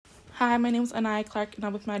Hi, my name is Anaya Clark, and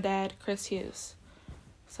I'm with my dad, Chris Hughes.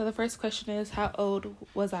 So the first question is, how old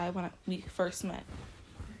was I when we first met?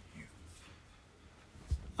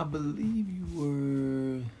 I believe you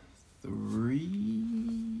were three.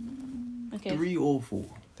 Okay. 3 or 4.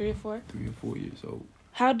 3 or 4? 3 or 4 years old.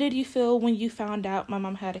 How did you feel when you found out my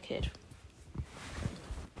mom had a kid?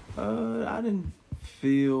 I didn't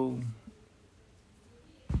feel.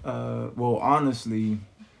 Well, honestly,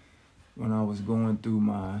 when I was going through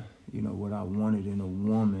my, what I wanted in a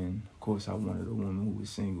woman. Of course, I wanted a woman who was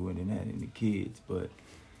single and didn't have any kids. But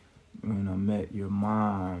when I met your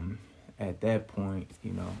mom, at that point,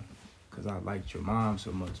 because I liked your mom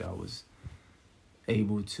so much, I was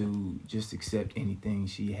able to just accept anything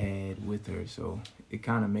she had with her. So it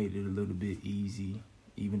kind of made it a little bit easy,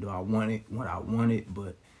 even though I wanted what I wanted,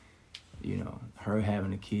 but her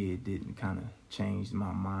having a kid didn't kind of change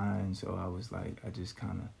my mind. So I was like, I just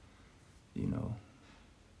kind of,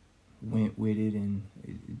 went with it, and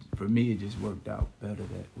for me, it just worked out better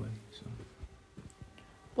that way. So,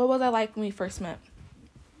 What was I like when we first met?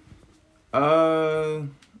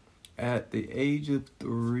 At the age of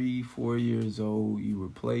 3, 4 years old, you were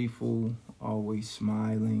playful, always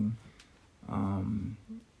smiling.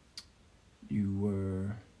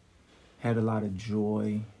 You had a lot of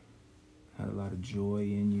joy. Had a lot of joy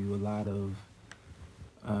in you. A lot of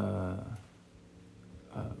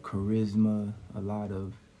charisma. A lot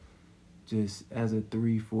of just as a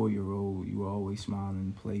 3, 4-year-old, you were always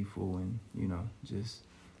smiling, playful, and just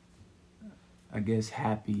I guess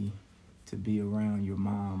happy to be around your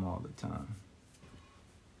mom all the time.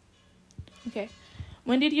 Okay.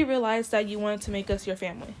 When did you realize that you wanted to make us your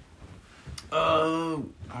family? I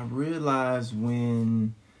realized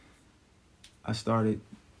when I started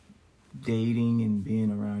dating and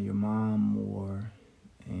being around your mom more,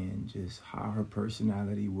 and just how her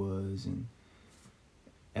personality was, and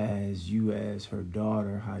as her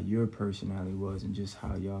daughter, how your personality was, and just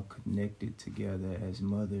how y'all connected together as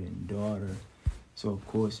mother and daughter. So, of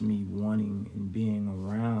course, me wanting and being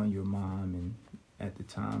around your mom, and at the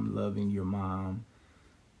time loving your mom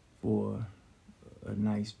for a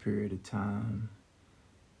nice period of time.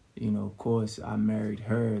 Of course, I married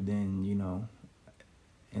her, then,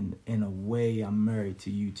 and in a way, I'm married to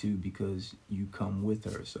you too because you come with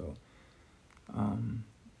her. So,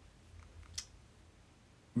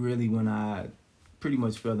 really, when I pretty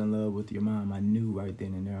much fell in love with your mom, I knew right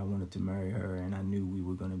then and there I wanted to marry her, and I knew we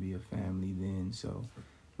were going to be a family then. So,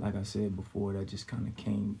 like I said before, that just kind of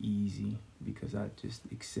came easy because I just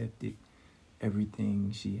accepted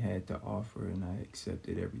everything she had to offer, and I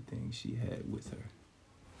accepted everything she had with her.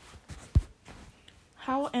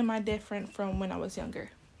 How am I different from when I was younger?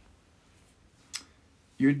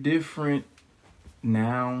 You're different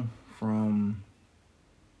now from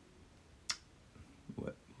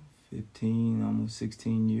 15, almost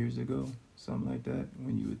 16 years ago, something like that,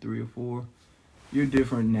 when you were 3 or 4. You're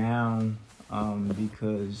different now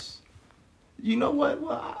because, you know what?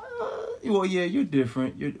 Well, yeah, you're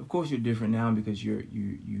different. Of course, you're different now because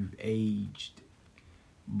you've aged,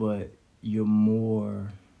 but you're more.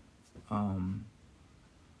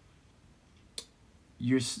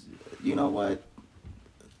 You know what?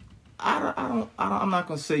 I'm not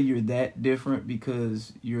gonna say you're that different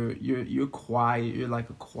because you're quiet. You're like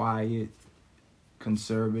a quiet,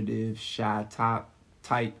 conservative, shy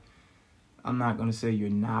type. I'm not gonna say you're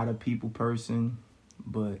not a people person,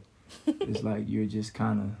 but it's like you're just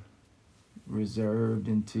kind of reserved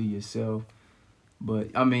into yourself. But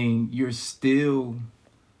I mean, you're still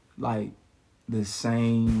like the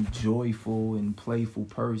same joyful and playful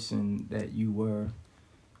person that you were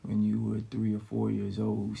when you were 3 or 4 years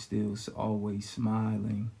old, still always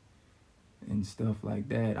smiling and stuff like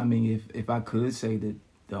that. I mean, if I could say that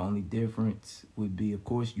the only difference would be, of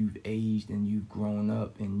course, you've aged and you've grown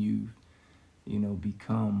up and you've,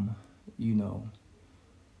 become,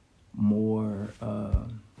 more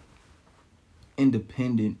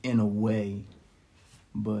independent in a way.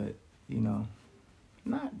 But, I'm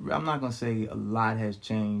not going to say a lot has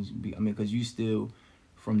changed. I mean, because you still,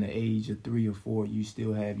 from the age of 3 or 4, you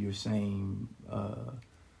still have your same,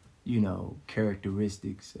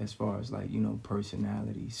 characteristics as far as like,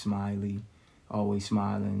 personality, smiley, always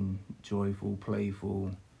smiling, joyful,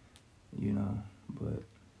 playful, but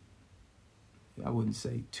I wouldn't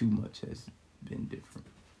say too much has been different.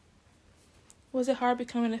 Was it hard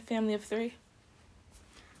becoming a family of 3?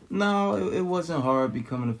 No, it wasn't hard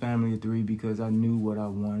becoming a family of 3 because I knew what I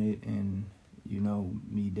wanted, and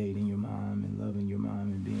me dating your mom and loving your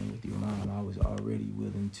mom and being with your mom, I was already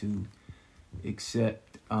willing to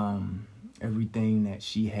accept everything that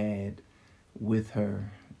she had with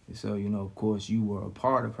her So, of course, you were a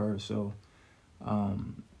part of her. So,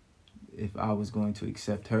 if I was going to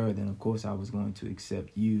accept her, then of course I was going to accept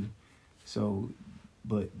you. So,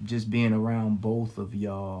 but just being around both of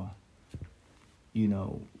y'all,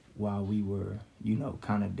 while we were,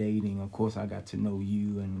 kind of dating, of course I got to know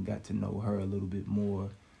you and got to know her a little bit more.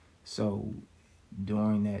 So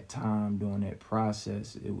during that time, during that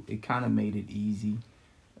process, it kind of made it easy,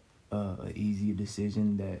 an easier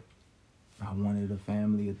decision that I wanted a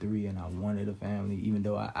family of 3 and I wanted a family, even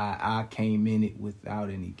though I came in it without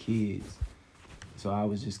any kids. So I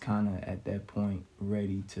was just kind of at that point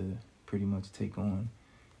ready to pretty much take on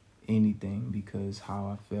anything because how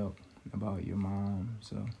I felt about your mom.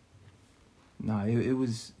 So it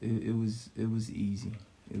was easy.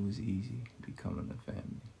 It was easy becoming a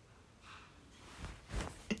family.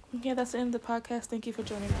 Yeah, that's the end of the podcast. Thank you for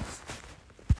joining us.